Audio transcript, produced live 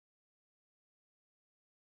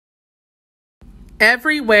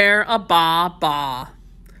Everywhere a baa-baa.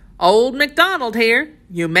 Old MacDonald here.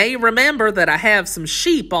 You may remember that I have some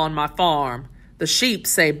sheep on my farm. The sheep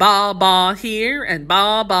say baa-baa here and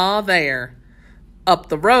baa-baa there. Up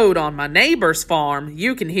the road on my neighbor's farm,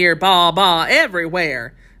 you can hear baa-baa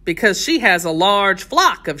everywhere because she has a large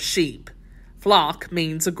flock of sheep. Flock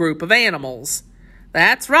means a group of animals.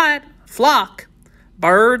 That's right, flock.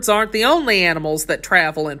 Birds aren't the only animals that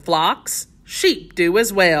travel in flocks. Sheep do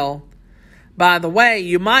as well. By the way,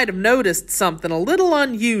 you might have noticed something a little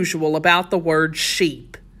unusual about the word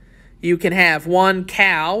sheep. You can have one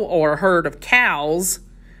cow or a herd of cows.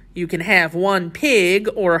 You can have one pig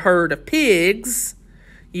or a herd of pigs.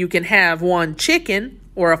 You can have one chicken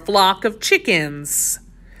or a flock of chickens.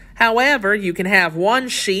 However, you can have one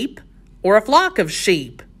sheep or a flock of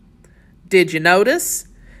sheep. Did you notice?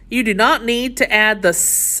 You do not need to add the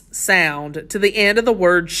s sound to the end of the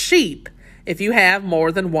word sheep if you have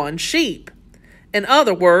more than one sheep. In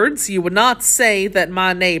other words, you would not say that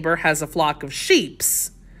my neighbor has a flock of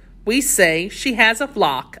sheeps. We say she has a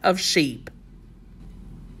flock of sheep.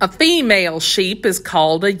 A female sheep is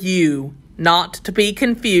called a ewe, not to be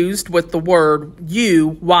confused with the word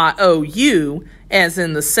you, Y-O-U, as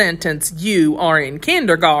in the sentence you are in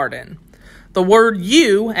kindergarten. The word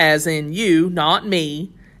you, as in you, not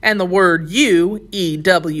me, and the word ewe,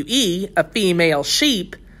 E-W-E, a female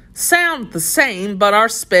sheep, sound the same but are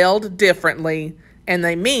spelled differently, and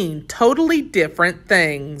they mean totally different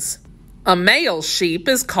things. A male sheep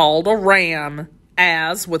is called a ram.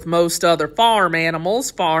 As with most other farm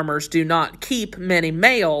animals, farmers do not keep many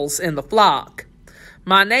males in the flock.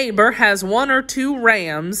 My neighbor has 1 or 2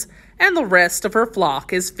 rams, and the rest of her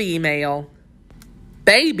flock is female.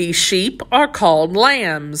 Baby sheep are called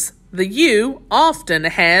lambs. The ewe often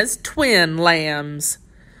has twin lambs.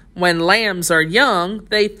 When lambs are young,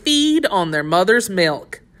 they feed on their mother's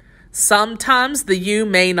milk. Sometimes the ewe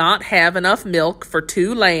may not have enough milk for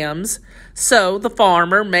 2 lambs, so the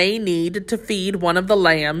farmer may need to feed one of the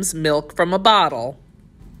lambs milk from a bottle.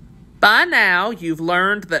 By now, you've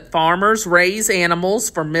learned that farmers raise animals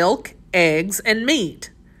for milk, eggs, and meat.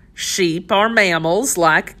 Sheep are mammals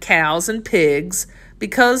like cows and pigs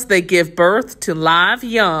because they give birth to live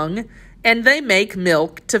young and they make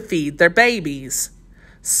milk to feed their babies.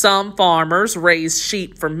 Some farmers raise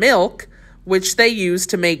sheep for milk, which they use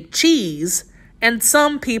to make cheese, and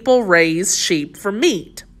some people raise sheep for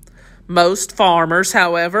meat. Most farmers,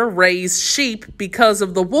 however, raise sheep because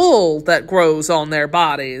of the wool that grows on their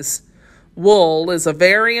bodies. Wool is a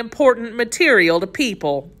very important material to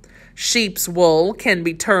people. Sheep's wool can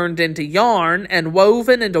be turned into yarn and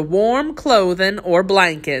woven into warm clothing or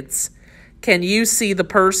blankets. Can you see the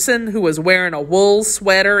person who is wearing a wool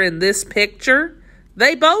sweater in this picture?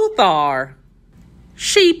 They both are.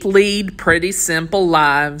 Sheep lead pretty simple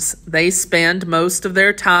lives. They spend most of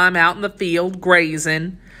their time out in the field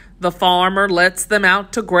grazing. The farmer lets them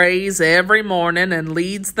out to graze every morning and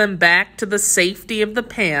leads them back to the safety of the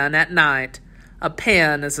pen at night. A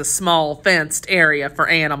pen is a small fenced area for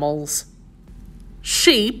animals.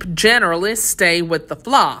 Sheep generally stay with the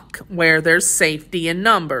flock, where there's safety in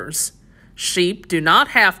numbers. Sheep do not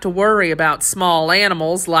have to worry about small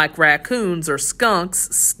animals like raccoons or skunks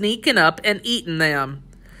sneaking up and eating them.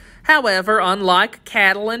 However, unlike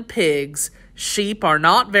cattle and pigs, sheep are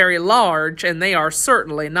not very large and they are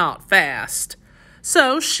certainly not fast.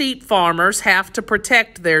 So sheep farmers have to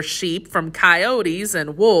protect their sheep from coyotes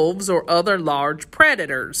and wolves or other large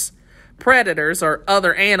predators. Predators are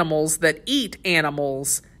other animals that eat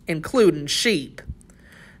animals, including sheep.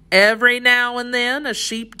 Every now and then, a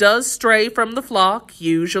sheep does stray from the flock,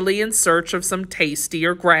 usually in search of some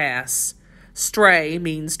tastier grass. Stray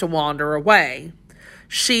means to wander away.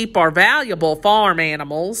 Sheep are valuable farm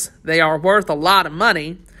animals. They are worth a lot of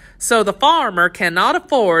money, so the farmer cannot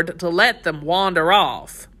afford to let them wander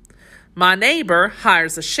off. My neighbor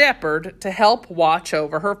hires a shepherd to help watch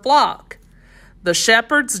over her flock. The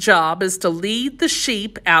shepherd's job is to lead the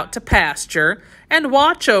sheep out to pasture and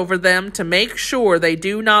watch over them to make sure they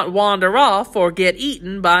do not wander off or get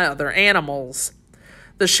eaten by other animals.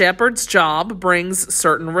 The shepherd's job brings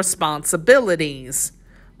certain responsibilities.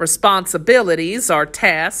 Responsibilities are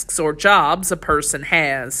tasks or jobs a person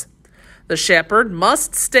has. The shepherd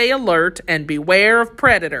must stay alert and beware of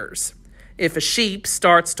predators. If a sheep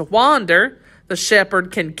starts to wander, the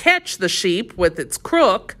shepherd can catch the sheep with its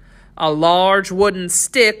crook, a large wooden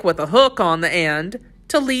stick with a hook on the end,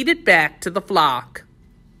 to lead it back to the flock.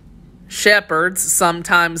 Shepherds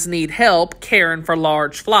sometimes need help caring for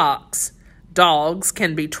large flocks. Dogs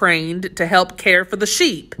can be trained to help care for the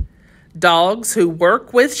sheep. Dogs who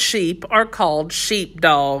work with sheep are called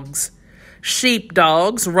sheepdogs.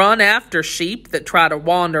 Sheepdogs run after sheep that try to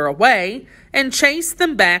wander away and chase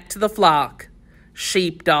them back to the flock.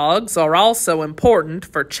 Sheepdogs are also important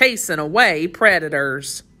for chasing away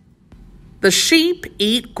predators. The sheep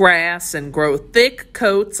eat grass and grow thick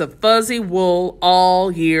coats of fuzzy wool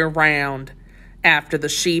all year round. After the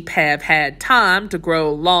sheep have had time to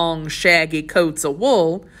grow long, shaggy coats of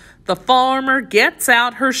wool, the farmer gets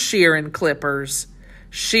out her shearing clippers.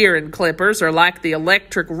 Shearing clippers are like the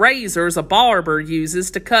electric razors a barber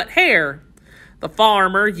uses to cut hair. The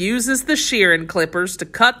farmer uses the shearing clippers to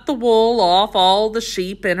cut the wool off all the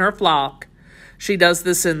sheep in her flock. She does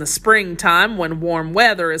this in the springtime when warm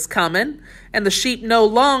weather is coming, and the sheep no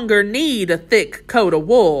longer need a thick coat of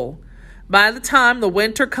wool. By the time the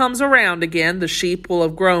winter comes around again, the sheep will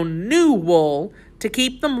have grown new wool to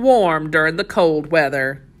keep them warm during the cold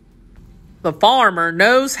weather. The farmer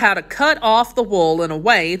knows how to cut off the wool in a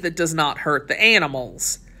way that does not hurt the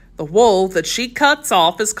animals. The wool that she cuts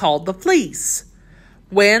off is called the fleece.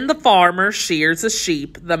 When the farmer shears a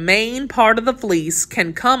sheep, the main part of the fleece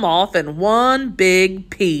can come off in one big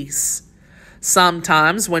piece.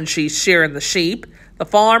 Sometimes when she's shearing the sheep, the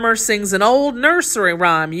farmer sings an old nursery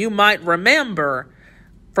rhyme you might remember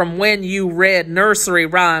from when you read nursery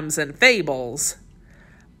rhymes and fables.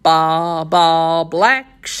 Ba, ba,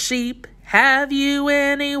 black sheep, have you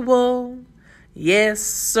any wool? Yes,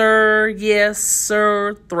 sir,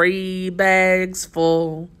 3 bags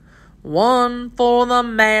full. 1 for the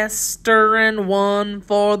master and 1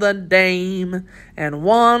 for the dame, and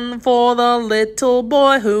 1 for the little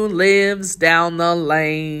boy who lives down the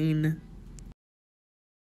lane.